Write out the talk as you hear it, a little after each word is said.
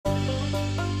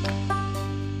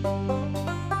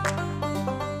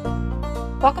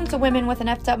Welcome to Women with an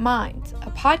Effed Up Mind,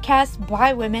 a podcast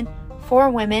by women,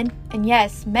 for women, and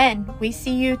yes, men, we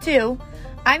see you too.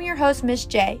 I'm your host, Miss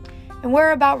J, and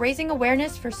we're about raising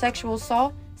awareness for sexual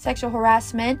assault, sexual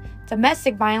harassment,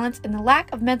 domestic violence, and the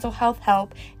lack of mental health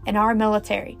help in our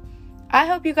military. I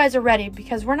hope you guys are ready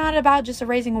because we're not about just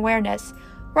raising awareness,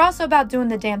 we're also about doing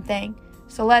the damn thing.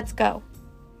 So let's go.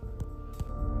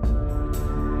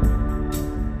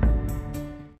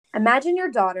 Imagine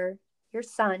your daughter, your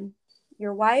son,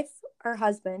 your wife or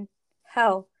husband,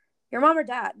 hell, your mom or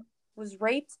dad was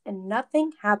raped and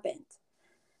nothing happened.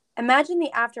 Imagine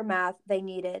the aftermath they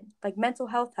needed, like mental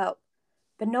health help,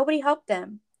 but nobody helped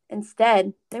them.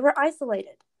 Instead, they were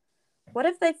isolated. What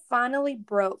if they finally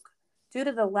broke due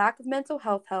to the lack of mental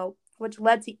health help, which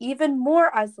led to even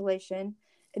more isolation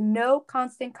and no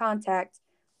constant contact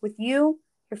with you,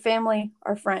 your family,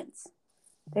 or friends?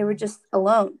 They were just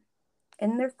alone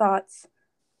in their thoughts,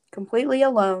 completely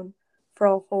alone for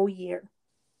a whole year.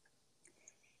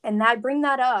 And I bring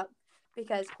that up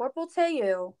because Corporal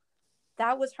Teo,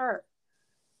 that was her.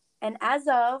 And as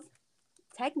of,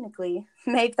 technically,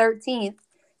 May 13th,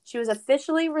 she was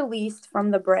officially released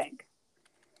from the brig.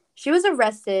 She was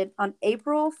arrested on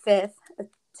April 5th,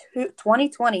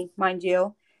 2020, mind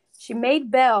you. She made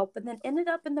bail, but then ended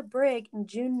up in the brig on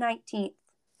June 19th.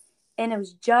 And it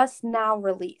was just now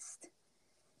released.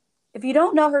 If you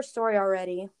don't know her story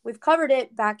already, we've covered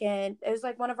it back in, it was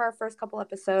like one of our first couple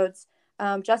episodes,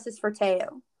 Justice for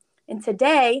Teo. And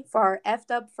today, for our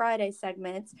Effed Up Friday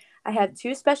segment, I have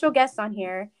two special guests on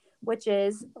here, which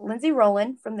is Lindsay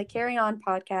Rowland from the Carry On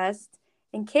podcast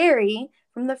and Carrie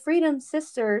from the Freedom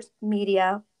Sisters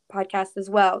Media podcast as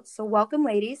well. So welcome,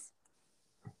 ladies.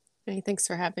 Hey, thanks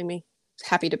for having me.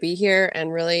 Happy to be here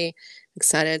and really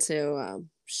excited to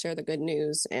share the good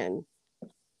news and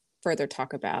further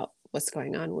talk about what's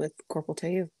going on with Corporal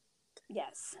Teo.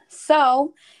 Yes.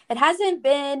 So it hasn't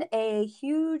been a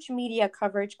huge media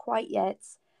coverage quite yet,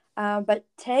 but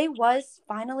Tay was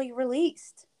finally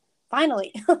released.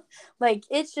 Finally. Like,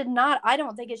 it should not, I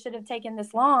don't think it should have taken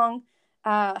this long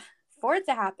for it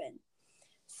to happen.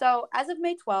 So as of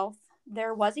May 12th,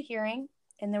 there was a hearing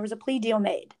and there was a plea deal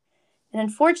made. And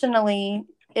unfortunately,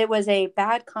 it was a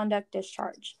bad conduct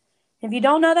discharge. If you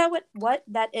don't know that what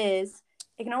that is,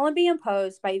 it can only be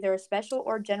imposed by either a special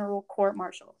or general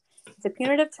court-martial. It's a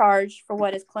punitive charge for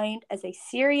what is claimed as a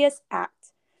serious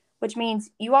act, which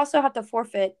means you also have to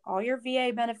forfeit all your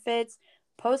VA benefits,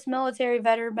 post-military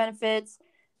veteran benefits.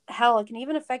 Hell, it can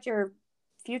even affect your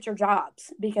future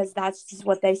jobs because that's just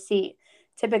what they see.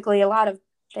 Typically,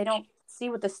 they don't see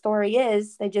what the story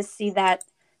is. They just see that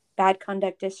bad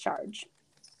conduct discharge.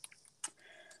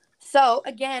 So,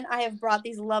 again, I have brought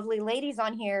these lovely ladies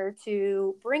on here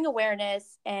to bring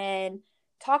awareness and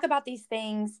talk about these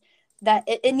things that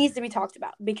it needs to be talked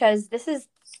about because this is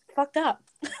fucked up.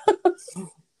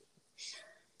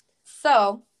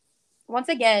 So, once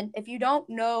again, if you don't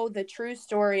know the true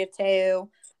story of Teo,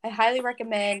 I highly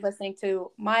recommend listening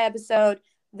to my episode,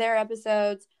 their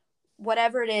episodes,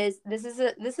 whatever it is. This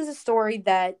is a story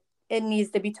that it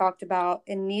needs to be talked about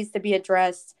and needs to be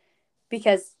addressed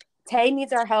because Tay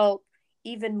needs our help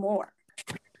even more.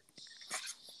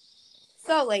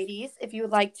 So, ladies, if you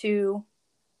would like to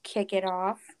kick it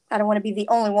off. I don't want to be the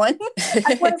only one.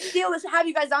 I want to steal this, have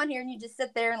you guys on here and you just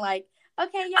sit there and like,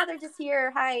 okay, yeah, they're just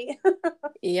here. Hi.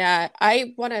 Yeah,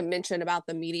 I want to mention about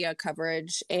the media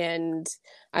coverage. And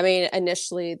I mean,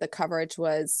 initially the coverage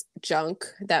was junk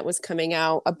that was coming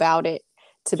out about it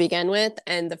to begin with.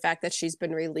 And the fact that she's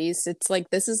been released, it's like,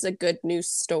 this is a good news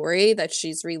story that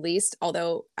she's released.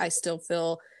 Although I still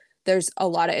feel there's a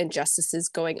lot of injustices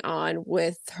going on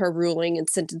with her ruling and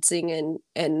sentencing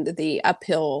and the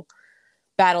uphill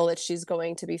battle that she's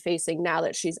going to be facing now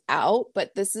that she's out.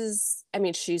 But this is, I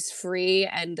mean, she's free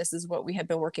and this is what we have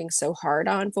been working so hard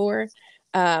on for.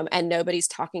 And nobody's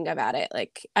talking about it.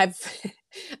 Like I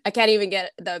can't even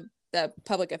get the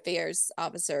public affairs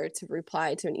officer to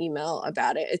reply to an email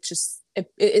about it. It's just,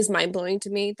 it is mind blowing to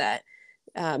me that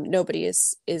nobody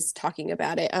is talking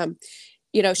about it.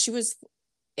 She was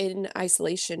in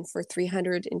isolation for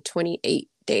 328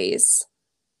 days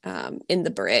in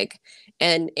the brig.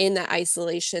 And in that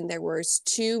isolation, there was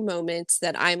two moments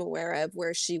that I'm aware of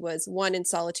where she was, one in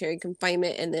solitary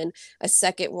confinement and then a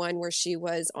second one where she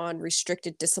was on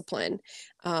restricted discipline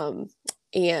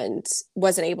and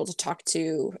wasn't able to talk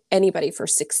to anybody for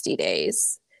 60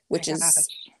 days, which is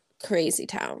crazy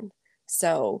town.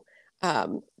 So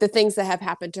the things that have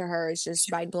happened to her is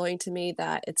just mind blowing to me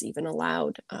that it's even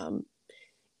allowed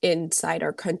inside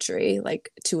our country, like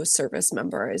to a service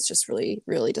member, is just really,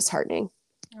 really disheartening.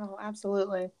 Oh,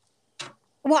 absolutely.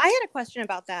 Well, I had a question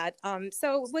about that.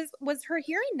 So was her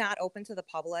hearing not open to the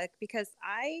public? Because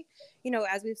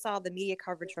as we saw, the media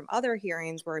coverage from other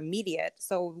hearings were immediate.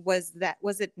 So was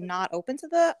it not open to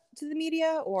the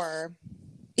media, or?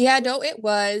 Yeah, no, it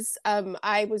was.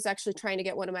 I was actually trying to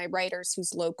get one of my writers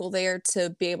who's local there to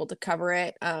be able to cover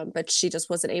it, but she just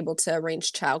wasn't able to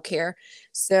arrange childcare.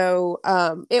 So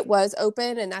it was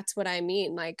open, and that's what I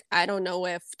mean. Like, I don't know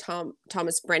if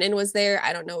Thomas Brennan was there.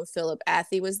 I don't know if Philip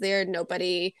Athy was there.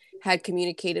 Nobody had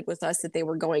communicated with us that they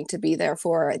were going to be there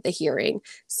for the hearing.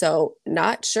 So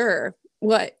not sure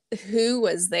who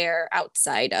was there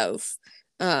outside of.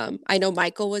 I know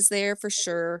Michael was there for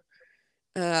sure.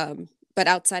 But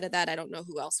outside of that, I don't know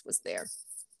who else was there.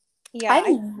 Yeah,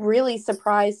 I'm really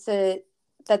surprised that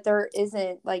there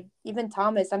isn't, like, even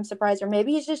Thomas. I'm surprised, or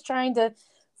maybe he's just trying to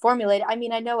formulate. I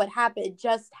mean, I know it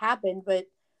just happened, but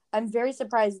I'm very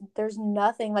surprised there's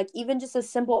nothing, like, even just a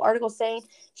simple article saying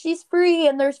she's free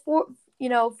and there's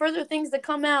further things to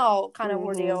come out kind of Mm-hmm.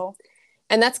 ordeal.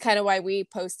 And that's kind of why we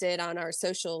posted on our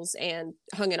socials and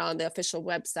hung it on the official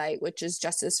website, which is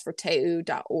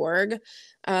justiceforteu.org,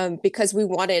 because we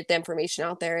wanted the information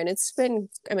out there. And it's been,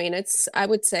 I mean, I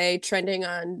would say, trending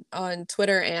on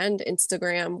Twitter and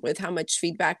Instagram with how much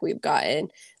feedback we've gotten,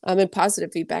 and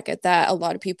positive feedback at that. A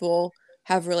lot of people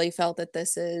have really felt that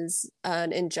this is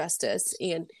an injustice.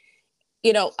 And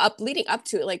leading up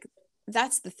to it, like,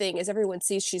 that's the thing, is everyone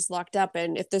sees she's locked up,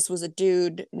 and if this was a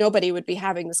dude, nobody would be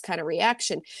having this kind of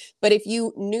reaction. But if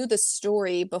you knew the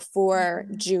story before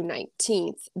June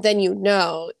 19th, then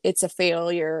it's a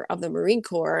failure of the Marine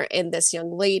Corps, and this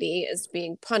young lady is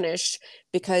being punished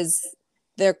because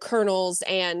their colonels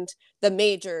and the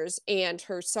majors and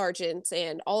her sergeants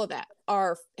and all of that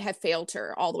have failed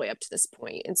her all the way up to this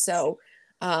point. And so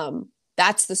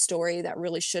that's the story that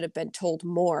really should have been told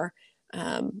more.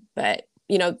 But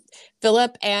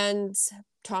Philip and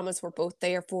Thomas were both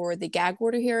there for the gag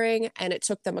order hearing, and it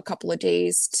took them a couple of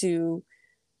days to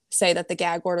say that the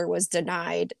gag order was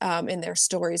denied, in their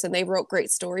stories, and they wrote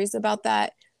great stories about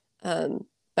that.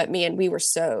 But man, we were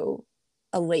so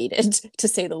elated, to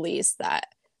say the least, that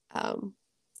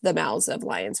the mouths of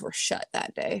lions were shut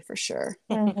that day for sure.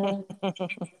 Mm-hmm.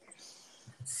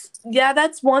 Yeah,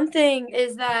 that's one thing,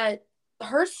 is that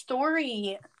her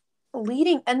story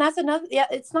leading, and that's another. Yeah,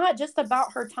 it's not just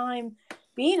about her time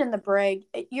being in the brig.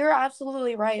 You're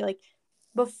absolutely right. Like,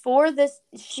 before this,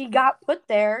 she got put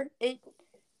there.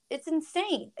 It's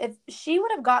insane. If she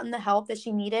would have gotten the help that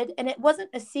she needed, and it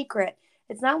wasn't a secret,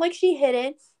 it's not like she hid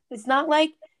it. It's not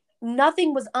like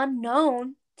nothing was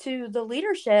unknown to the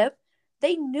leadership.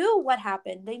 They knew what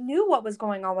happened. They knew what was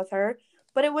going on with her,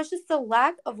 but it was just the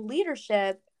lack of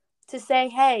leadership to say,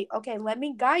 "Hey, okay, let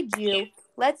me guide you.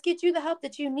 Let's get you the help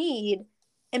that you need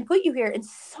and put you here." And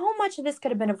so much of this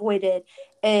could have been avoided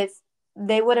if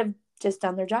they would have just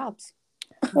done their jobs.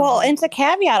 Well, and to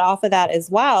caveat off of that as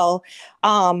well,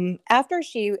 after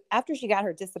she got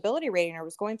her disability rating or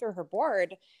was going through her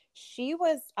board, she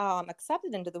was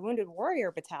accepted into the Wounded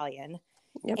Warrior Battalion.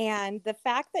 Yep. And the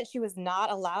fact that she was not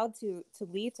allowed to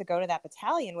leave to go to that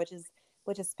battalion, which is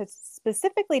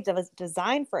specifically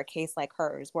designed for a case like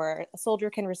hers, where a soldier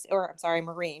can receive, or I'm sorry,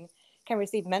 Marine can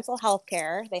receive mental health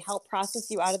care. They help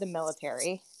process you out of the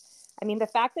military. I mean, the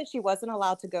fact that she wasn't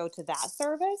allowed to go to that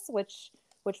service, which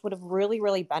would have really,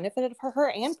 really benefited for her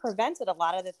and prevented a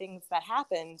lot of the things that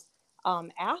happened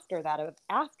after that.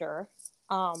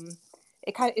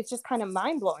 It's just kind of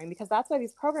mind blowing, because that's why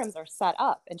these programs are set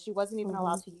up, and she wasn't even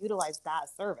allowed to utilize that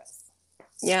service.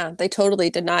 Yeah, they totally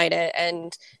denied it.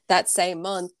 And that same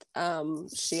month,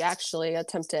 she actually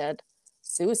attempted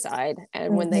suicide.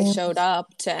 And when they showed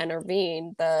up to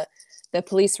intervene, the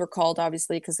police were called,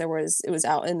 obviously, because it was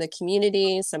out in the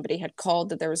community. Somebody had called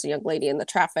that there was a young lady in the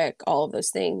traffic, all of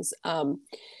those things.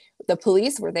 The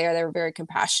police were there. They were very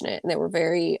compassionate, and they were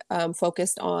very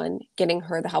focused on getting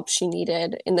her the help she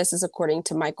needed. And this is according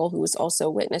to Michael, who was also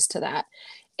a witness to that.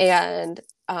 And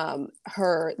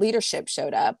her leadership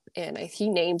showed up, and he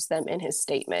names them in his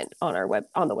statement on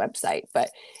the website.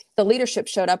 But the leadership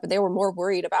showed up, and they were more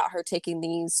worried about her taking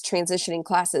these transitioning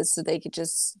classes so they could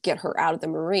just get her out of the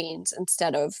Marines,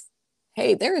 instead of,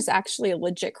 hey, there is actually a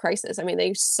legit crisis. I mean,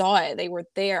 they saw it. They were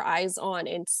there, eyes on,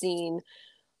 and seeing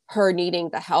her needing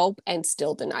the help, and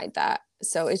still denied that.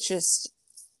 So it's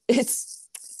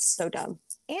so dumb.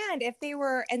 And if they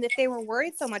were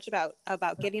worried so much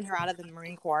about getting her out of the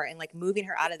Marine Corps and like moving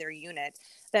her out of their unit,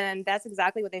 then that's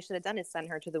exactly what they should have done, is send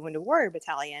her to the Wounded Warrior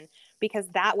Battalion, because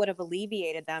that would have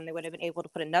alleviated them. They would have been able to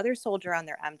put another soldier on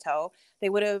their MTO. They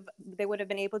would have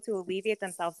been able to alleviate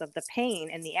themselves of the pain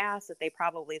in the ass that they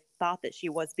probably thought that she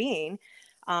was being.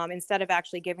 Instead of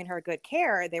actually giving her good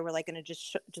care, they were like going to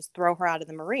just throw her out of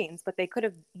the Marines. But they could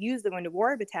have used the Wounded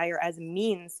Warrior Battalion as a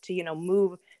means to, you know,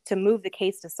 move the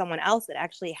case to someone else that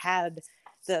actually had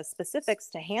the specifics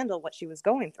to handle what she was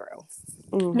going through.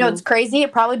 You know, it's crazy.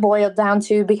 It probably boiled down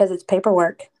to because it's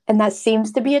paperwork. And that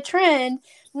seems to be a trend.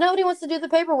 Nobody wants to do the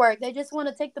paperwork. They just want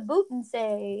to take the boot and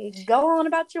say, go on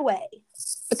about your way.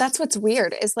 But that's what's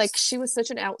weird is like she was such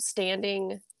an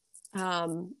outstanding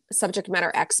subject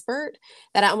matter expert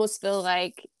that I almost feel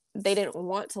like they didn't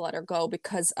want to let her go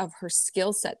because of her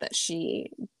skill set that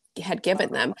she had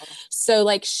given them. So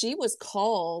like she was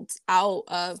called out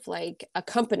of like a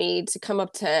company to come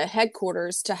up to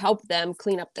headquarters to help them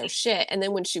clean up their shit. And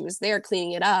then when she was there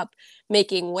cleaning it up,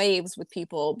 making waves with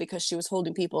people because she was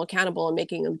holding people accountable and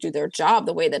making them do their job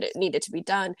the way that it needed to be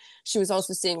done, she was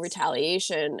also seeing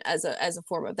retaliation as a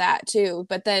form of that too.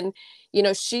 But then, you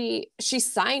know, she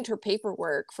signed her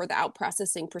paperwork for the out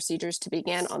processing procedures to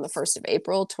begin on the 1st of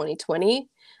April 2020.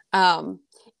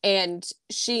 And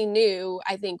she knew,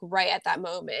 I think, right at that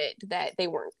moment that they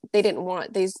didn't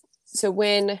want these. So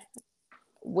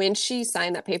when she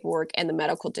signed that paperwork and the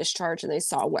medical discharge and they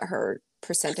saw what her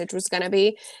percentage was going to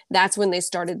be, that's when they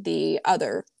started the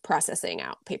other processing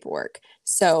out paperwork.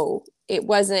 So it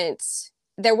wasn't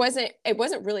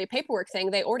really a paperwork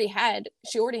thing.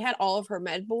 She already had all of her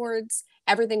med boards.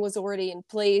 Everything was already in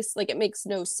place. Like, it makes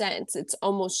no sense. It's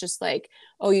almost just like,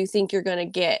 oh, you think you're going to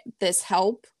get this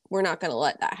help? We're not going to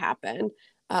let that happen,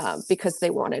 because they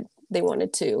wanted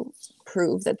to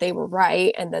prove that they were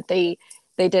right and that they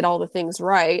did all the things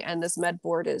right. And this med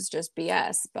board is just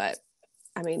BS. But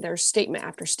I mean, there's statement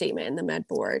after statement in the med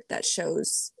board that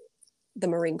shows the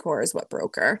Marine Corps is what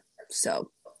broke her.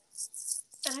 So.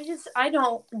 I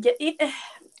don't get it.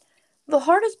 The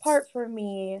hardest part for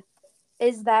me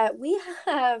is that we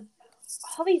have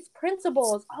all these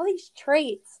principles, all these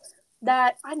traits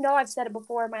that I know I've said it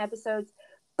before in my episodes,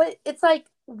 but it's like,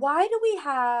 why are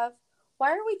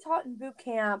we taught in boot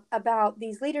camp about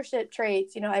these leadership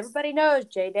traits? You know, everybody knows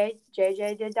JJ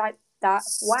did that.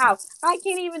 Wow, I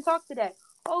can't even talk today.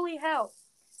 Holy hell.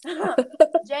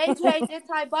 JJ did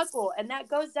tie buckle, and that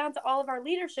goes down to all of our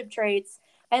leadership traits.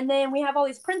 And then we have all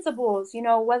these principles, you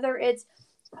know, whether it's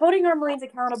holding our Marines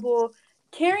accountable,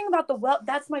 caring about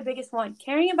that's my biggest one,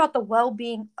 caring about the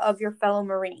well-being of your fellow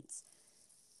Marines.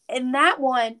 And that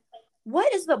one,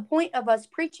 what is the point of us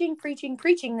preaching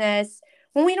this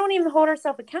when we don't even hold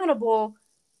ourselves accountable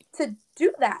to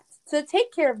do that, to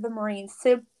take care of the Marines,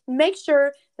 to make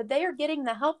sure that they are getting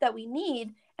the help that we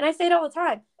need? And I say it all the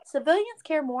time. Civilians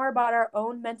care more about our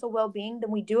own mental well-being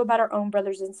than we do about our own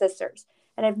brothers and sisters.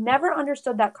 And I've never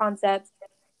understood that concept,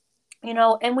 you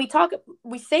know, and we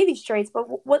say these traits, but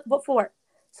what for?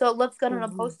 So it looks good on a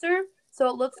poster? So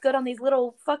it looks good on these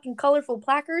little fucking colorful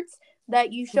placards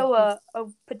that you show a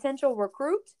potential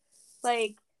recruit?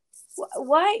 Like,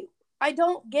 why? I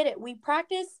don't get it. We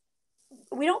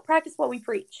don't practice what we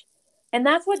preach. And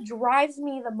that's what drives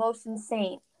me the most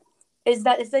insane, is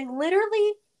that if they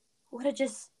literally would have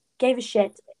just gave a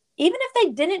shit, even if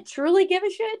they didn't truly give a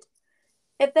shit,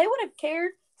 if they would have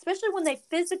cared, especially when they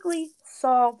physically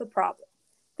saw the problem.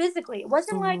 Physically. It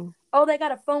wasn't like, oh, they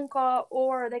got a phone call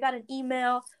or they got an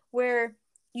email where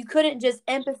you couldn't just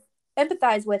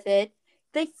empathize with it.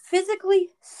 They physically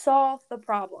saw the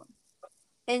problem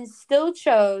and still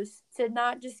chose to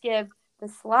not just give the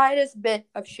slightest bit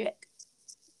of shit.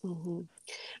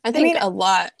 I think a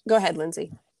lot. Go ahead,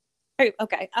 Lindsay.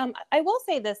 Okay. I will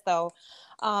say this though,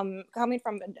 coming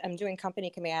from doing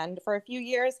company command for a few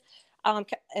years, and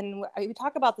we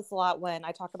talk about this a lot when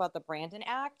I talk about the Brandon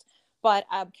Act, but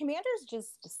commanders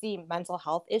just see mental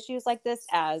health issues like this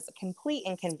as a complete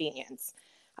inconvenience.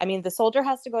 I mean, the soldier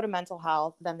has to go to mental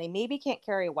health, then they maybe can't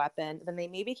carry a weapon, then they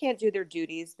maybe can't do their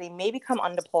duties, they may become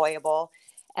undeployable,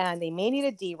 and they may need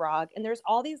a DROG. And there's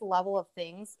all these level of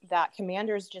things that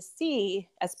commanders just see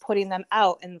as putting them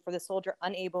out and for the soldier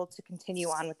unable to continue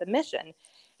on with the mission.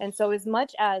 And so as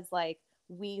much as like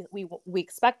we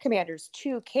expect commanders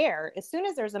to care, as soon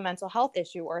as there's a mental health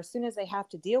issue or as soon as they have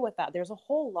to deal with that, there's a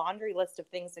whole laundry list of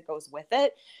things that goes with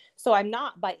it. So I'm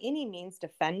not by any means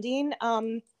defending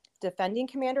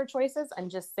commander choices. I'm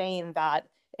just saying that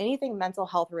anything mental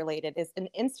health related is an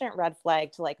instant red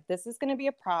flag to like, this is going to be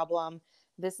a problem.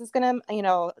 This is going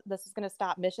to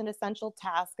stop mission essential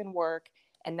task and work.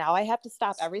 And now I have to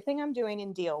stop everything I'm doing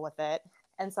and deal with it.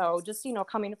 And so just,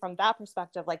 coming from that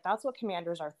perspective, like that's what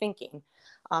commanders are thinking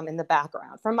in the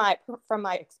background from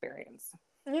my experience.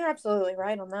 You're absolutely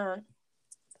right on that.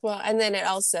 Well, and then it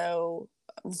also,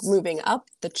 moving up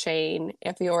the chain,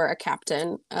 if you're a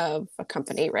captain of a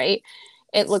company, right,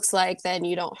 it looks like then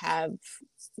you don't have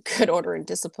good order and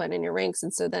discipline in your ranks.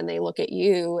 And so then they look at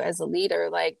you as a leader,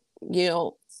 like,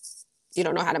 you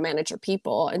don't know how to manage your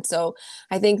people. And so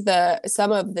I think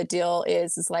some of the deal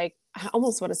is like, I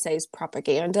almost want to say is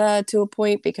propaganda to a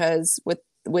point, because with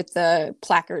the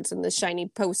placards and the shiny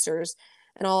posters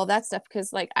and all of that stuff,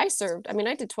 because like I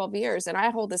did 12 years, and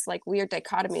I hold this like weird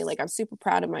dichotomy. Like, I'm super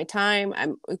proud of my time.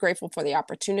 I'm grateful for the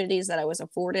opportunities that I was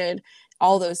afforded,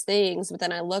 all those things. But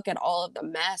then I look at all of the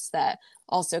mess that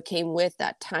also came with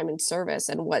that time and service,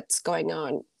 and what's going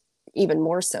on even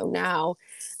more so now.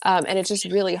 And it's just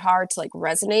really hard to like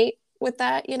resonate with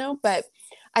that, but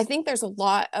I think there's a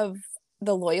lot of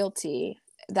the loyalty.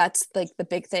 That's like the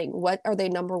big thing. What are they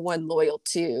number one loyal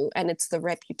to? And it's the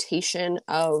reputation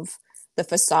of the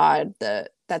facade that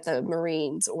the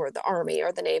Marines or the Army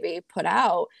or the Navy put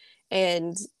out.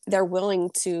 And they're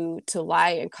willing to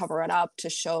lie and cover it up to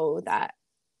show that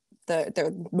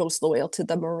they're most loyal to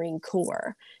the Marine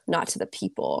Corps, not to the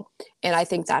people. And I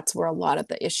think that's where a lot of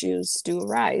the issues do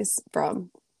arise from.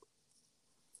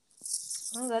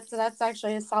 Oh, that's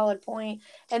actually a solid point.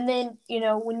 And then,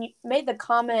 when you made the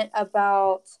comment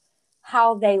about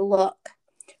how they look.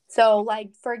 So,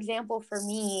 like, for example, for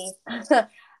me,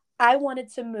 I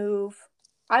wanted to move.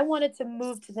 I wanted to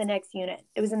move to the next unit.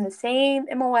 It was in the same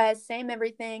MOS, same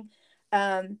everything,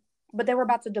 but they were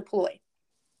about to deploy.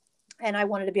 And I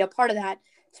wanted to be a part of that,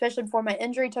 especially before my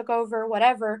injury took over,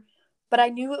 whatever. But I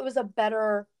knew it was a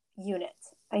better unit.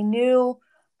 I knew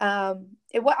I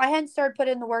hadn't started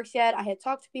putting in the works yet. I had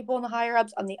talked to people in the higher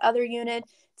ups on the other unit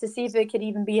to see if it could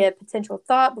even be a potential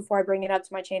thought before I bring it up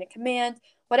to my chain of command,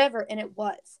 whatever. And it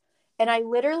was. And I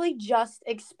literally just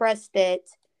expressed it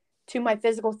to my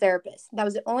physical therapist. That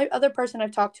was the only other person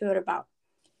I've talked to it about,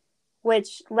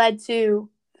 which led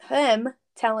to him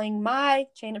telling my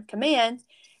chain of command.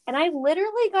 And I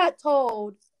literally got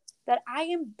told that I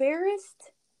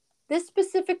embarrassed this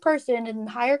specific person in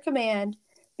higher command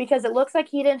because it looks like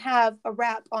he didn't have a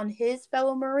rap on his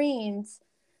fellow Marines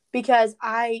because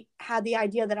I had the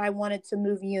idea that I wanted to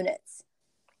move units.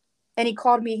 And he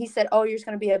called me. He said, "Oh, you're just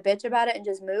going to be a bitch about it and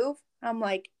just move?" I'm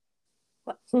like,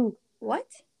 what? What?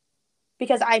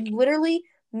 Because I literally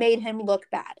made him look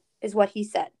bad, is what he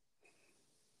said.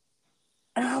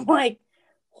 And I'm like,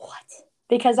 what?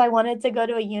 Because I wanted to go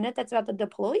to a unit that's about to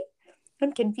deploy?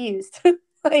 I'm confused.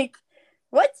 Like,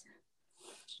 what?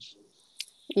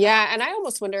 Yeah, and I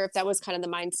almost wonder if that was kind of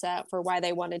the mindset for why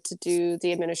they wanted to do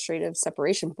the administrative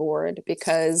separation board,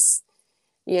 because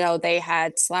they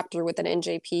had slapped her with an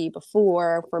NJP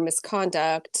before for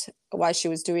misconduct while she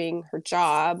was doing her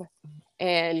job,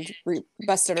 and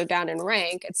busted her down in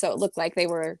rank. And so it looked like they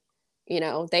were,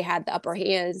 they had the upper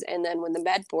hands. And then when the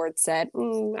med board said,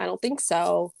 I don't think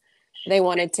so, they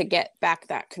wanted to get back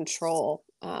that control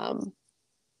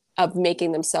of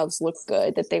making themselves look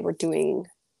good, that they were doing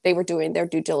their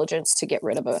due diligence to get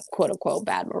rid of a quote unquote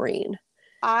bad Marine.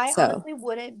 I honestly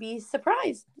wouldn't be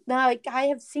surprised. Now, like, I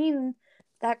have seen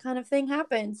that kind of thing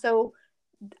happen. So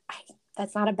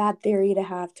that's not a bad theory to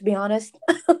have, to be honest,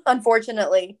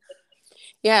 unfortunately.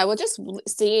 Yeah, well, just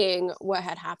seeing what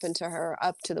had happened to her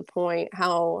up to the point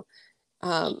how,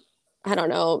 I don't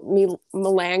know,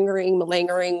 malingering,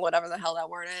 whatever the hell that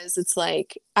word is. It's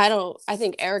like, I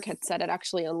think Eric had said it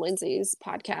actually on Lindsay's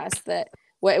podcast that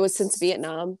it was since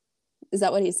Vietnam. Is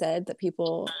that what he said? That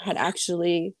people had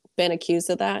actually been accused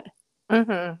of that?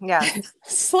 Mm-hmm. Yeah.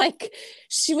 It's like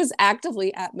she was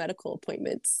actively at medical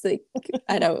appointments. Like,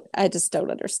 I just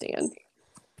don't understand.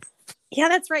 Yeah,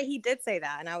 that's right. He did say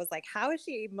that. And I was like, how is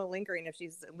she malingering if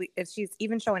she's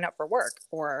even showing up for work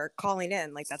or calling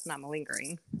in? Like, that's not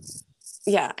malingering.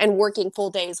 Yeah. And working full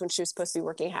days when she was supposed to be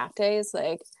working half days.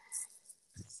 Like,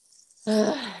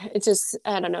 it just,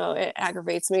 I don't know. It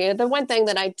aggravates me. The one thing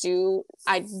that I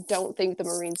don't think the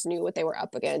Marines knew what they were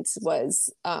up against was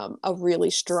a really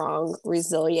strong,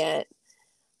 resilient,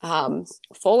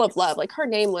 full of love. Like, her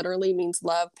name literally means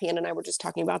love. Pan and I were just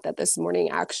talking about that this morning,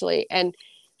 actually. And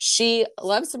she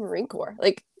loves the Marine Corps.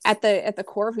 Like, at the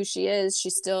core of who she is, she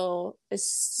still is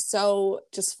so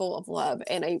just full of love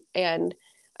and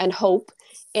hope.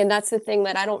 And that's the thing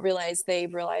that I don't realize. They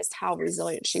realized how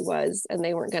resilient she was, and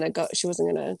she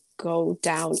wasn't going to go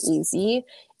down easy.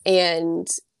 And,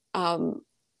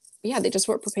 yeah, they just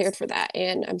weren't prepared for that.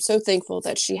 And I'm so thankful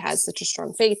that she has such a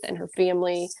strong faith in her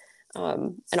family,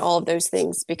 and all of those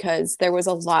things, because there was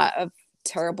a lot of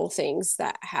terrible things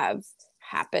that have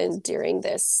happened during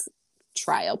this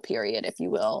trial period, if you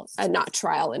will, and not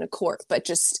trial in a court, but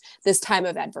just this time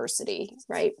of adversity.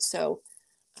 Right. So,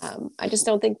 I just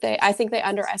don't think I think they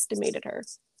underestimated her.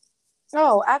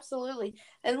 Oh, absolutely.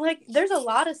 And like, there's a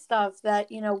lot of stuff that,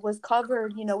 was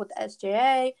covered, with the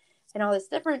SJA and all this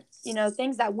different,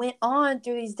 things that went on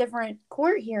through these different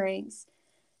court hearings.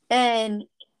 And,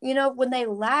 when they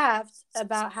laughed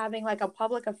about having like a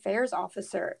public affairs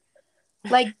officer,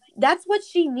 like that's what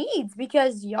she needs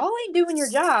because y'all ain't doing your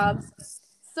jobs.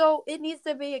 So it needs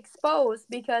to be exposed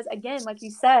because, again, like you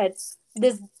said,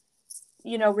 this,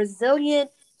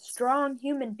 resilient, strong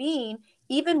human being,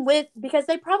 even with, because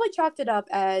they probably chalked it up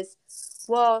as,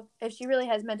 well, if she really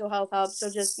has mental health help, she'll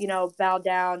just, bow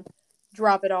down,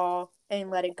 drop it all,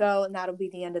 and let it go. And that'll be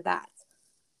the end of that.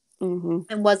 Mm-hmm.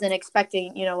 And wasn't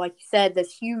expecting, like you said,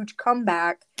 this huge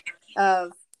comeback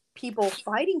of people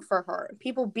fighting for her,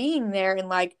 people being there and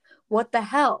like, what the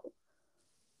hell?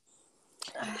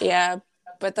 Yeah,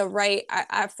 but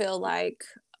I feel like,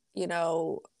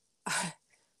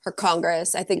 her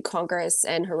Congress, I think Congress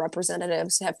and her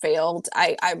representatives have failed.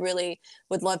 I really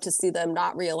would love to see them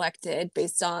not reelected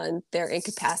based on their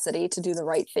incapacity to do the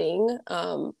right thing.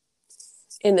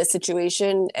 In this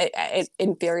situation, it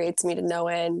infuriates me to no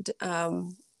end.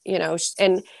 And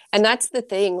that's the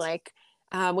thing. Like,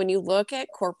 when you look at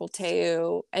Corporal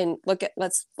Teu and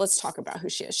let's talk about who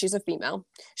she is. She's a female.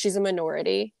 She's a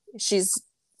minority. She's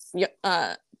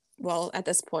well, at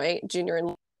this point, junior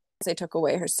in, they took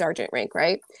away her sergeant rank,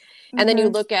 right? Mm-hmm. And then you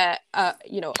look at a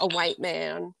white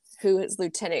man who is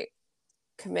lieutenant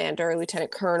commander,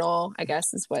 lieutenant colonel, I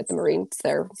guess is what the Marines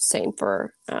they're saying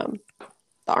for the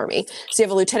Army. So you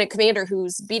have a lieutenant commander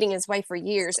who's beating his wife for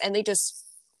years, and they just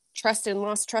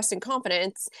lost trust and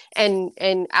confidence,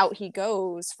 and out he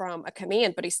goes from a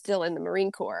command, but he's still in the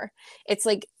Marine Corps. It's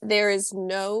like there's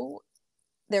no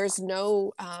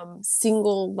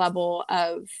single level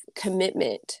of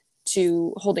commitment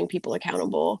to holding people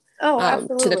accountable to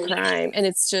the crime. And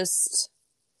it's just,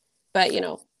 but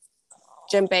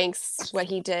Jim Banks, what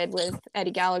he did with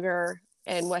Eddie Gallagher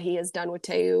and what he has done with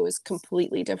Teu is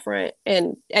completely different.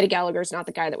 And Eddie Gallagher is not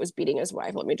the guy that was beating his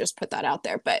wife. Let me just put that out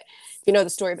there. But the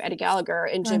story of Eddie Gallagher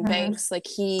and Jim Banks, like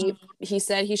he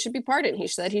said he should be pardoned. He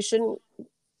said he shouldn't.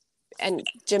 And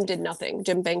Jim did nothing.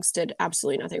 Jim Banks did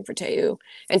absolutely nothing for Teu.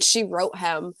 And she wrote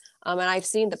him, and I've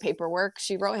seen the paperwork.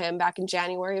 She wrote him back in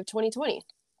January of 2020,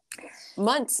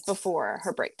 months before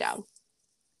her breakdown.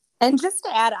 And just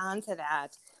to add on to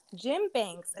that, Jim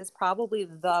Banks is probably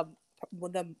the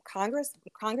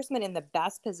congressman in the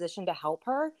best position to help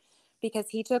her because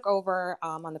he took over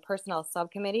on the personnel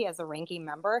subcommittee as a ranking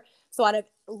member. So out of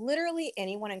literally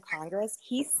anyone in Congress,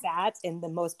 he sat in the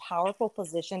most powerful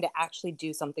position to actually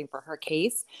do something for her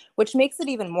case, which makes it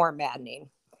even more maddening.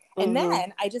 And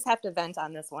then I just have to vent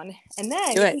on this one. And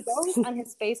then he goes on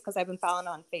his face, because I've been following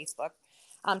on Facebook,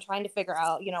 trying to figure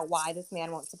out, why this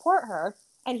man won't support her.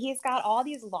 And he's got all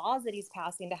these laws that he's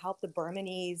passing to help the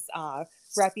Burmese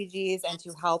refugees and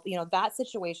to help, that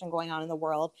situation going on in the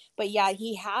world. But yeah,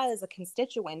 he has a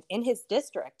constituent in his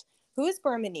district who is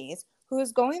Burmese, who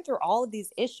is going through all of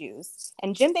these issues.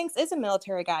 And Jim Banks is a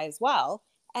military guy as well.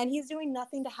 And he's doing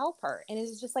nothing to help her. And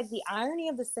it's just like the irony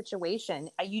of the situation.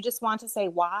 You just want to say,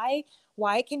 why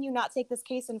can you not take this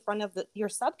case in front of your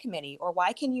subcommittee? Or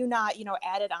why can you not,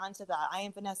 add it on to the I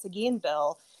Am Vanessa Guillen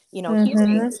bill,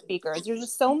 hearing speakers? There's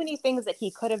just so many things that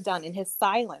he could have done. And his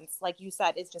silence, like you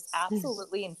said, is just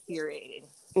absolutely infuriating.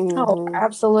 Oh,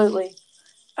 absolutely.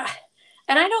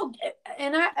 And I don't,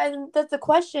 and the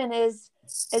question is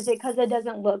it because it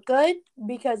doesn't look good?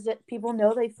 Because people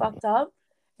know they fucked up?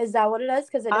 Is that what it is?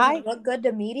 Because it doesn't look good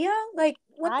to media? Like,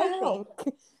 what the hell?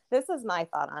 This is my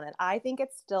thought on it. I think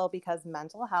it's still because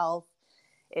mental health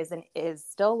is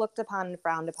still looked upon and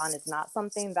frowned upon. It's not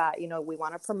something that, we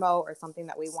want to promote or something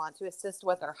that we want to assist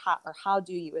with, or how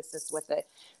do you assist with it?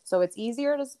 So it's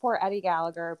easier to support Eddie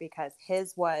Gallagher because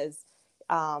his was,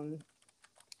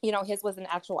 his was an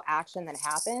actual action that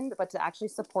happened, but to actually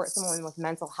support someone with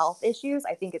mental health issues,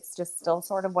 I think it's just still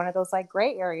sort of one of those like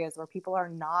gray areas where people are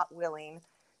not willing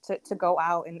to go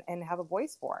out and have a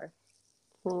voice for.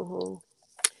 Well,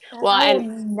 I will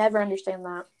never understand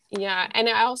that. Yeah, and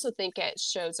I also think it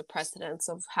shows a precedence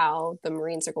of how the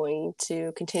Marines are going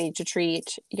to continue to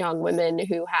treat young women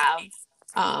who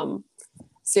have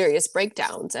serious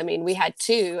breakdowns. I mean, we had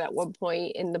 2 at one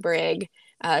point in the brig,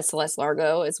 Celeste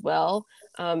Largo as well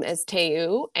as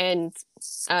Teu, and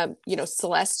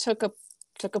Celeste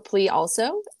took a plea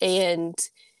also, and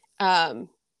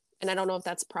I don't know if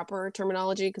that's proper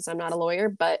terminology because I'm not a lawyer,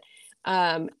 but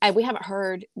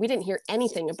we didn't hear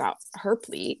anything about her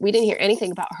plea. We didn't hear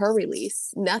anything about her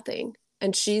release, nothing.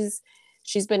 And she's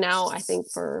been out, I think,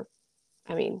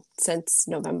 since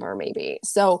November, maybe.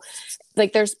 So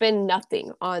like, there's been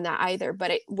nothing on that either,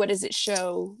 but what does it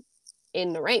show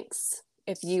in the ranks?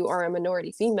 if you are a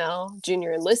minority female,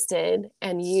 junior enlisted,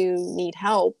 and you need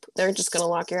help, they're just going to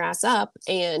lock your ass up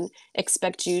and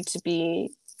expect you to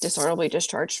be dishonorably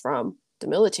discharged from the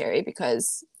military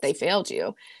because they failed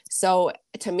you. So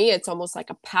to me, it's almost like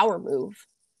a power move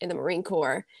in the Marine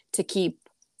Corps to keep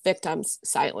victims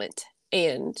silent.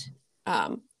 And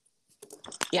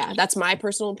yeah, that's my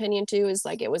personal opinion too, is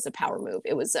like it was a power move.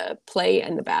 It was a play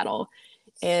in the battle.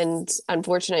 And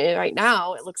unfortunately, right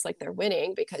now, it looks like they're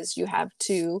winning because you have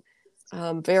two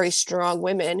very strong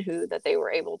women who that they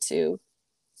were able to,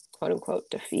 quote unquote,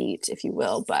 defeat, if you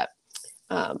will. But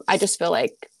I just feel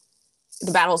like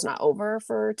the battle's not over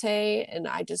for Tay, and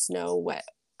I just know what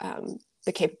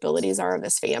the capabilities are of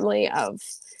this family of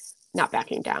not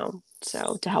backing down.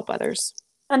 So to help others.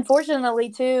 Unfortunately,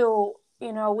 too,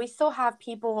 we still have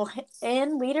people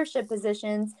in leadership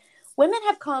positions. Women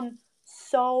have come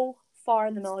so far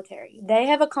in the military. They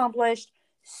have accomplished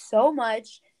so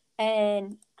much,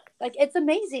 and like it's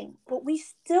amazing. But we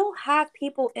still have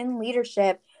people in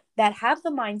leadership that have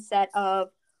the mindset of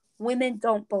women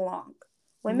don't belong.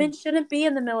 Women shouldn't be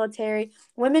in the military.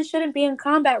 Women shouldn't be in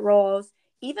combat roles,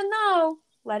 even though,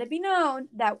 let it be known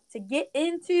that to get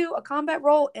into a combat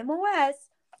role MOS,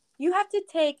 you have to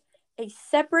take a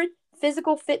separate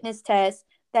physical fitness test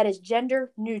that is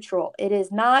gender neutral. It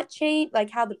is not changed like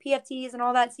how the PFTs and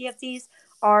all that CFTs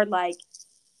are like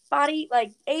body,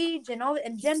 like age and all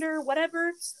and gender,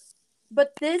 whatever.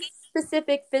 But this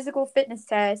specific physical fitness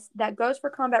test that goes for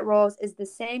combat roles is the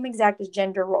same exact as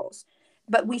gender roles.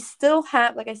 But we still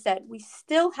have, like I said, we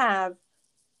still have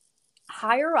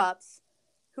higher ups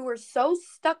who are so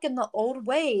stuck in the old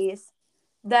ways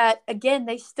that, again,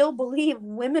 they still believe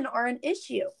women are an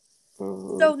issue.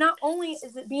 So not only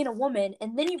is it being a woman,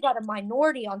 and then you've got a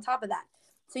minority on top of that.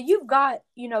 So you've got,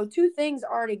 two things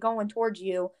already going towards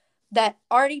you that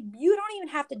already, you don't even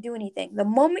have to do anything. The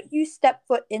moment you step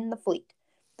foot in the fleet,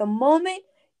 the moment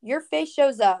your face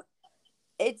shows up,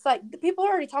 it's like the people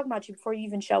are already talking about you before you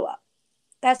even show up.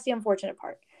 That's the unfortunate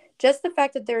part. Just the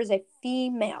fact that there is a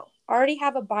female, already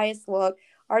have a biased look,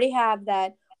 already have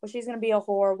that, well, she's going to be a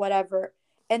whore, whatever.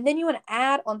 And then you want to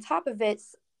add on top of it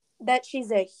that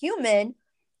she's a human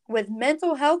with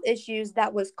mental health issues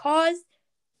that was caused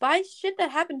by shit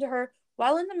that happened to her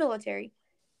while in the military.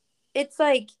 It's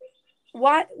like,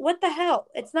 what the hell?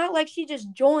 It's not like she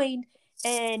just joined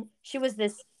and she was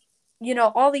this,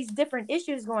 all these different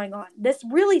issues going on. This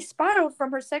really spiraled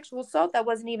from her sexual assault that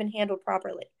wasn't even handled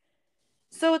properly.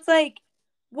 So it's like,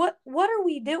 what are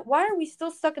we doing? Why are we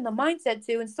still stuck in the mindset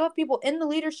and still have people in the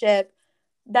leadership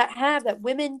that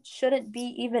women shouldn't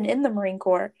be even in the Marine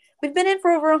Corps? We've been in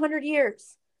for over 100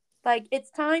 years. Like, it's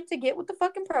time to get with the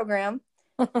fucking program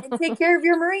and take care of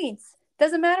your Marines.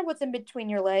 Doesn't matter what's in between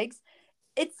your legs.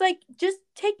 It's like, just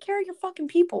take care of your fucking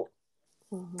people.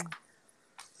 Mm-hmm.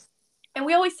 And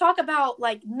we always talk about,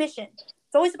 like, mission.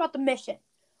 It's always about the mission.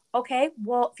 Okay,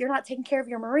 well, if you're not taking care of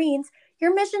your Marines,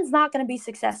 your mission's not going to be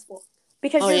successful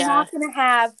because you're not going to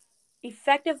have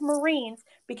effective Marines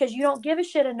because you don't give a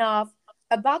shit enough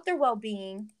about their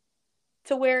well-being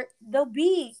to where they'll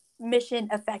be mission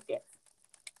effective.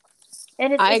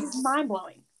 And it's just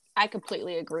mind-blowing. I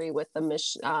completely agree with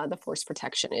the force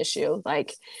protection issue.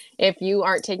 Like, if you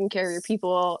aren't taking care of your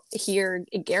people here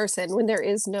in garrison when there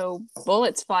is no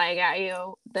bullets flying at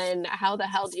you, then how the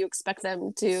hell do you expect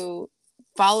them to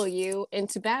follow you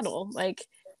into battle? Like,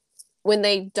 when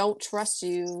they don't trust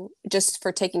you just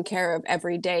for taking care of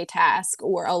everyday task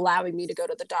or allowing me to go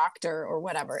to the doctor or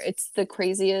whatever. It's the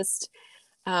craziest.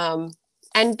 And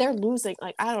they're losing.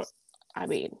 Like,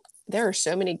 there are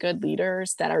so many good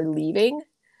leaders that are leaving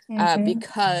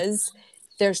because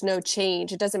there's no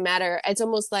change. It doesn't matter. It's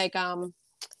almost like,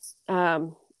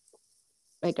 my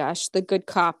gosh, the good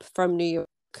cop from New York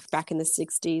back in the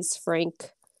 60s, Frank.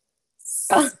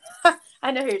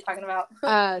 I know who you're talking about.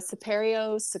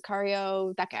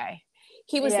 Sicario, that guy.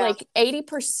 He was like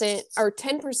 80% or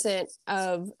 10%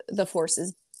 of the force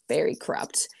is very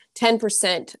corrupt.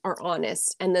 10% are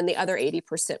honest. And then the other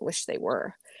 80% wish they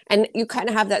were. And you kind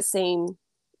of have that same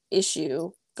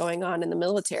issue going on in the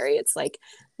military. It's like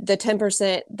the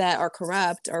 10% that are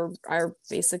corrupt are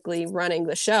basically running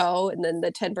the show. And then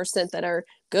the 10% that are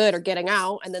good are getting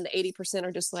out. And then the 80%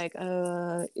 are just like,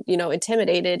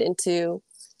 intimidated into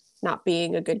not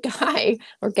being a good guy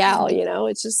or gal,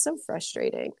 it's just so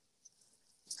frustrating.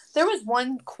 There was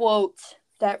one quote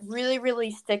that really,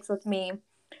 really sticks with me.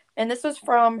 And this was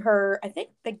from her, I think,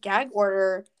 the gag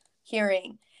order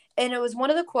hearing. And it was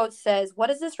one of the quotes says, "What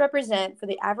does this represent for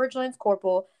the average Lance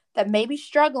Corporal that may be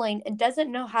struggling and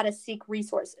doesn't know how to seek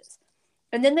resources?"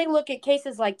 And then they look at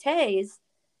cases like Tay's,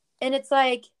 and it's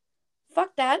like,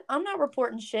 fuck that. I'm not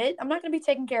reporting shit. I'm not going to be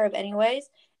taken care of anyways.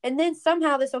 And then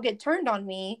somehow this will get turned on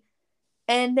me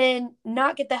and then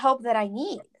not get the help that I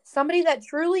need. Somebody that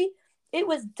truly, it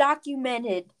was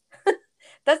documented.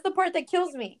 That's the part that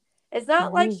kills me. It's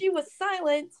not like Mm-hmm. she was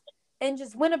silent and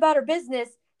just went about her business.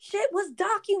 Shit was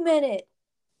documented.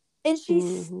 And she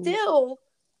Mm-hmm. still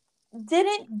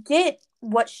didn't get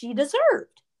what she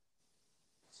deserved.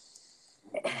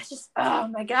 It's just, oh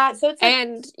my God. So it's like,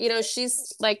 And, you know,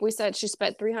 she's, like we said, she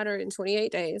spent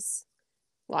 328 days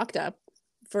locked up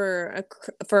for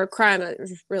a crime that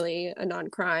was really a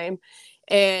non-crime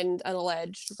and an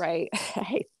alleged, right?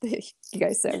 You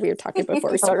guys said we were talking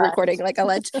before we started recording, like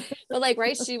alleged, but like,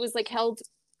 right, she was like held,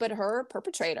 but her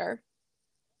perpetrator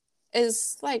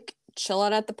is like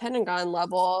chilling at the Pentagon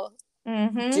level,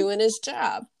 mm-hmm. doing his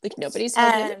job. Like nobody's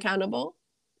held him And accountable.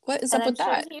 What is and up with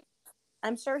that?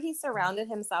 I'm sure he surrounded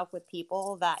himself with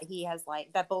people that he has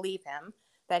like that believe him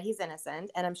that he's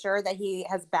innocent, and I'm sure that he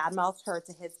has badmouthed her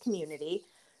to his community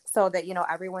so that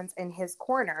everyone's in his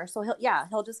corner. So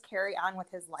he'll just carry on with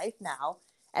his life now,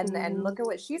 and then look at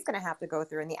what she's going to have to go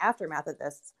through in the aftermath of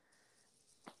this.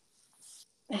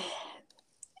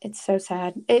 It's so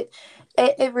sad. It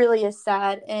really is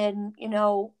sad. And,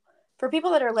 for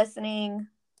people that are listening,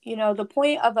 the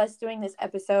point of us doing this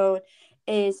episode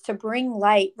is to bring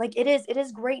light. Like it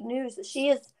is great news that she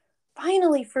is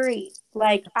finally free.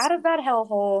 Like out of that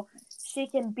hellhole, she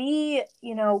can be,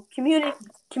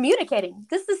 communicating.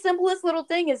 This is the simplest little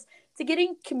thing is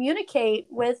to communicate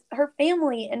with her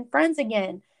family and friends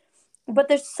again. But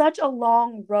there's such a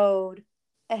long road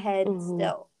ahead Mm-hmm.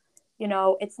 still.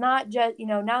 It's not just,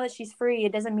 now that she's free,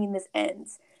 it doesn't mean this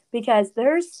ends because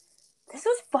this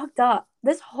was fucked up.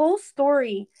 This whole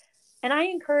story. And I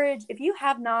encourage, if you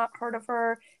have not heard of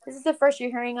her, this is the first you're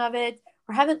hearing of it,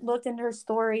 or haven't looked into her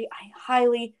story, I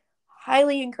highly,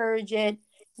 highly encourage it.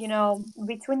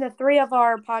 Between the three of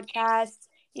our podcasts,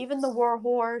 even the War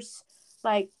Horse,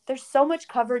 like there's so much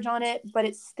coverage on it, but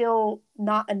it's still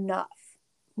not enough.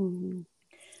 Mm-hmm.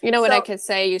 You know what I could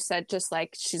say? You said just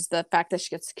like she's the fact that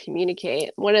she gets to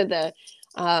communicate. One of the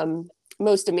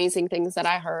most amazing things that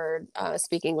I heard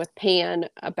speaking with Pan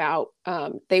about,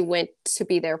 they went to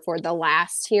be there for the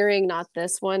last hearing, not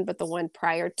this one, but the one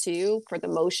prior to for the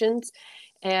motions.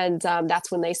 And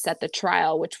that's when they set the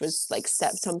trial, which was like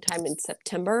set sometime in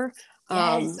September.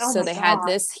 Yes. Oh So my they God. had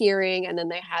this hearing and then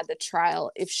they had the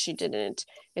trial if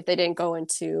they didn't go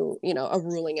into, a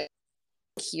ruling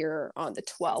here on the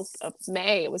 12th of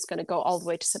May. It was going to go all the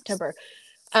way to September.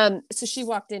 So she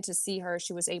walked in to see her.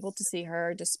 She was able to see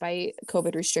her despite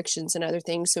COVID restrictions and other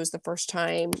things. So it was the first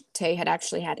time Tay had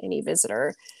actually had any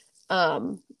visitor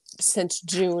since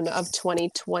June of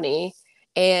 2020.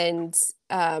 And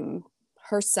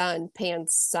her son,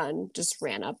 Pan's son, just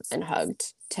ran up and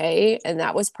hugged Tay. And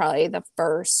that was probably the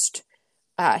first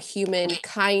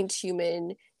kind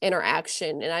human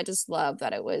interaction. And I just love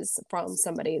that it was from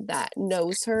somebody that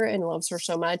knows her and loves her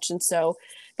so much. And so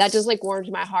that just like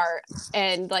warmed my heart.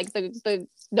 And like the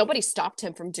nobody stopped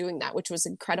him from doing that, which was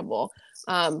incredible.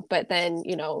 But then,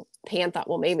 Pan thought,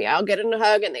 well, maybe I'll get in a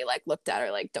hug. And they like looked at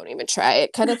her like, don't even try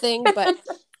it kind of thing. But,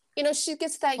 she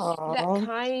gets that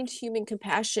kind human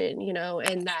compassion,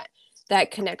 and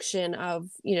that connection of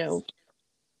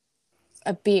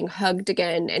being hugged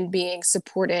again and being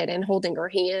supported and holding her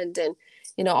hand and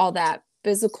all that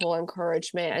physical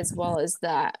encouragement as well as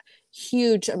that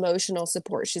huge emotional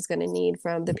support she's going to need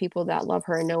from the people that love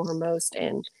her and know her most.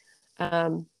 And I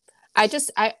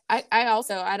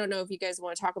also, I don't know if you guys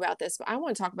want to talk about this, but I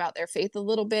want to talk about their faith a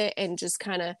little bit and just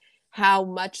kind of how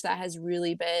much that has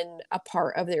really been a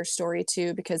part of their story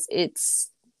too, because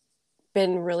it's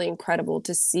been really incredible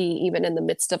to see, even in the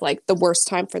midst of like the worst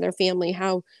time for their family,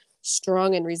 how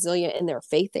strong and resilient in their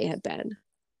faith they have been.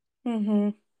 Mm-hmm.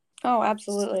 Oh,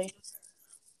 absolutely.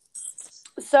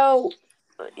 So,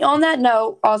 on that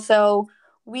note, also,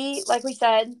 like we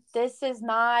said, this is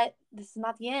not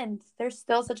the end. There's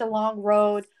still such a long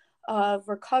road of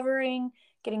recovering,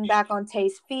 getting back on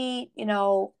Tay's feet,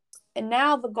 and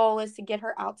now the goal is to get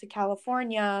her out to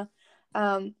California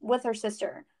with her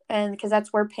sister, and because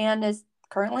that's where Pan is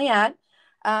currently at.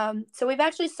 So we've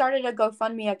actually started a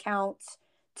GoFundMe account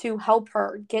to help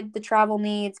her get the travel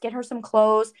needs, get her some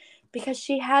clothes, because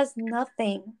she has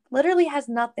nothing, literally has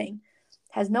nothing,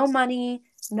 has no money,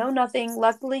 no nothing.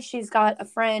 Luckily, she's got a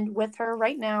friend with her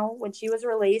right now when she was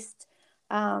released.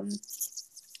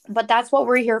 But that's what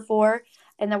we're here for,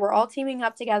 and that we're all teaming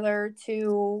up together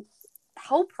to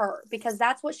help her because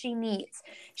that's what she needs.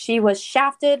 She was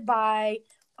shafted by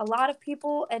a lot of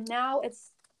people, and now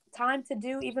it's time to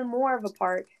do even more of a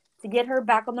part to get her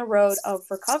back on the road of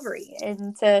recovery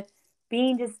and to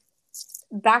being just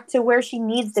back to where she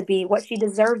needs to be, what she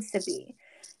deserves to be.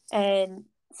 And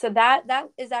so that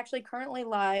is actually currently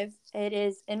live. It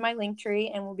is in my link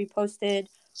tree and will be posted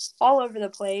all over the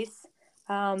place.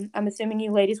 I'm assuming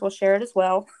you ladies will share it as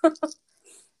well.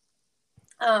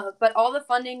 But all the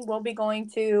funding will be going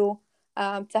to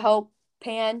help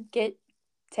Pan get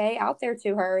Tay out there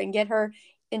to her and get her.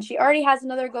 And she already has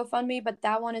another GoFundMe, but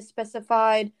that one is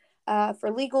specified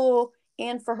for legal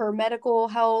and for her medical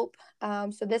help.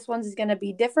 So this one's is going to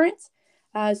be different,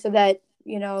 so that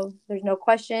there's no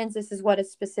questions. This is what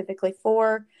it's specifically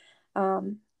for.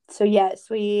 So yes,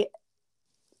 we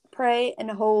pray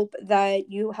and hope that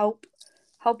you help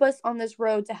us on this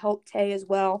road to help Tay as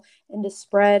well and to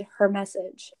spread her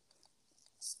message.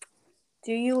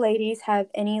 Do you ladies have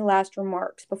any last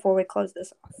remarks before we close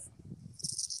this off?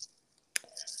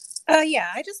 Yeah,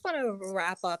 I just want to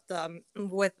wrap up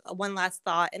with one last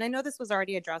thought. And I know this was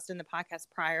already addressed in the podcast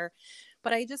prior,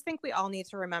 but I just think we all need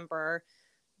to remember,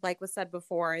 like was said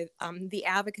before, the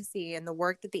advocacy and the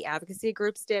work that the advocacy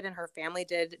groups did and her family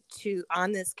did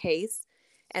on this case.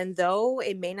 And though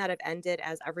it may not have ended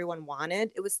as everyone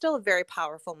wanted, it was still a very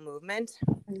powerful movement.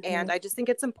 Mm-hmm. And I just think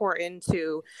it's important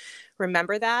to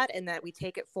remember that, and that we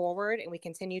take it forward and we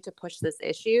continue to push this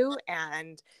issue.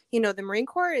 And, the Marine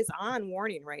Corps is on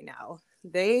warning right now.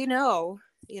 They know,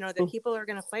 that people are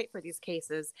going to fight for these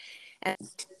cases. And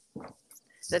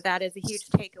that is a huge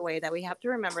takeaway, that we have to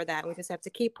remember that. And we just have to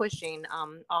keep pushing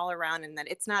all around, and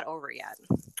that it's not over yet.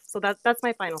 So that's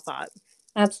my final thought.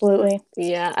 Absolutely.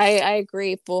 Yeah, I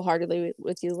agree full-heartedly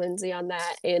with you, Lindsay, on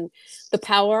that. And the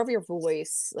power of your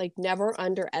voice, like, never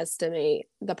underestimate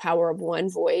the power of one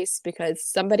voice, because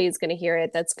somebody's going to hear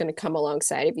it that's going to come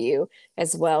alongside of you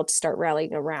as well to start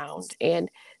rallying around. And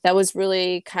that was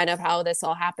really kind of how this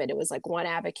all happened. It was like one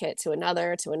advocate to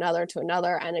another, to another, to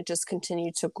another, and it just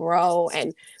continued to grow.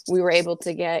 And we were able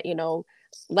to get,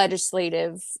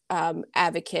 legislative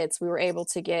advocates, we were able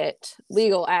to get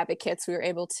legal advocates, we were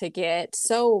able to get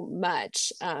so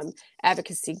much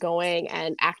advocacy going,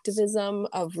 and activism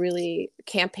of really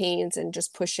campaigns and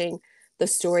just pushing the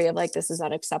story of, like, this is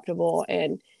unacceptable.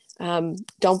 And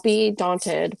don't be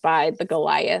daunted by the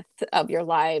Goliath of your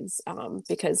lives,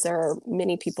 because there are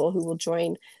many people who will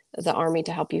join the Army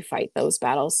to help you fight those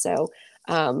battles. So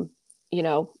I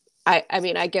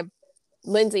give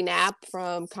Lindsay Knapp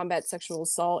from Combat Sexual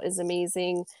Assault is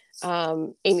amazing.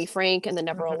 Amy Frank and the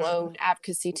Never Alone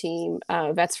advocacy team,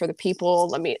 Vets for the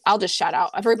People. I'll just shout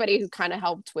out everybody who kind of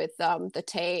helped with the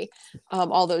Tay,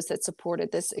 all those that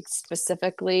supported this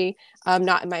specifically.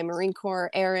 Not in my Marine Corps,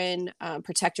 Aaron,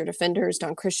 Protect Your Defenders,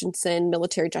 Don Christensen,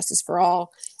 Military Justice for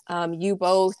All, you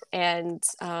both, and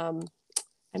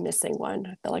I'm missing one.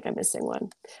 I feel like I'm missing one.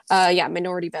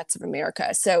 Minority Vets of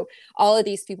America. So all of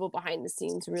these people behind the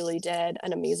scenes really did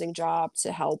an amazing job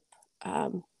to help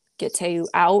get Tayu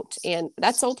out. And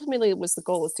that's ultimately was the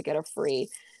goal, was to get her free.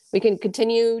 We can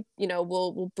continue,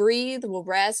 we'll breathe, we'll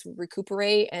rest, we'll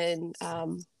recuperate, and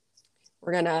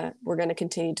we're gonna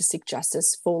continue to seek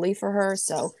justice fully for her.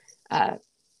 So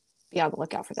be on the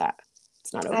lookout for that.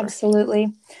 It's not over. Absolutely.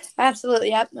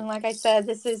 Yep. And like I said,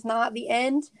 this is not the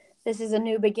end. This is a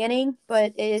new beginning,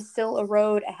 but it is still a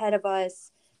road ahead of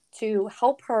us to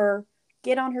help her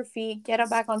get on her feet, get her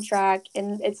back on track.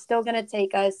 And it's still going to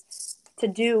take us to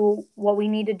do what we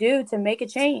need to do to make a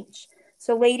change.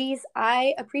 So ladies,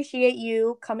 I appreciate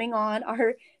you coming on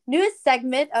our newest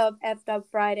segment of F'd Up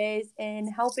Fridays and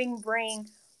helping bring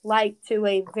light to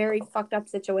a very fucked up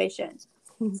situation.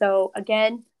 So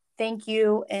again, thank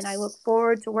you. And I look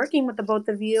forward to working with the both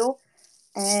of you.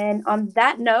 And on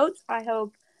that note, I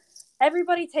hope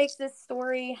everybody takes this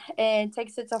story and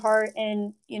takes it to heart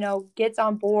and, gets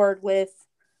on board with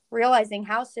realizing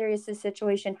how serious this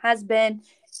situation has been,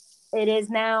 it is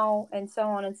now, and so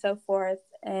on and so forth.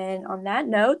 And on that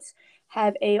note,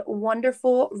 have a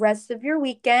wonderful rest of your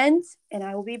weekend, and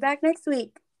I will be back next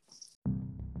week.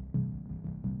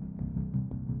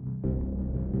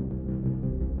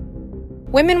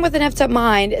 Women with an F'd Up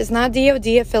Mind is not DoD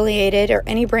affiliated or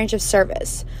any branch of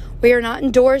service. We are not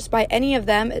endorsed by any of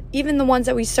them, even the ones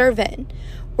that we serve in.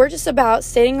 We're just about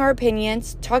stating our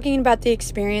opinions, talking about the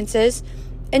experiences,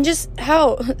 and just,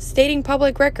 stating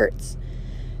public records.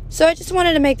 So I just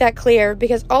wanted to make that clear,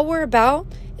 because all we're about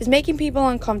is making people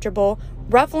uncomfortable,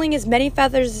 ruffling as many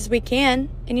feathers as we can,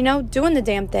 and, doing the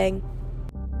damn thing.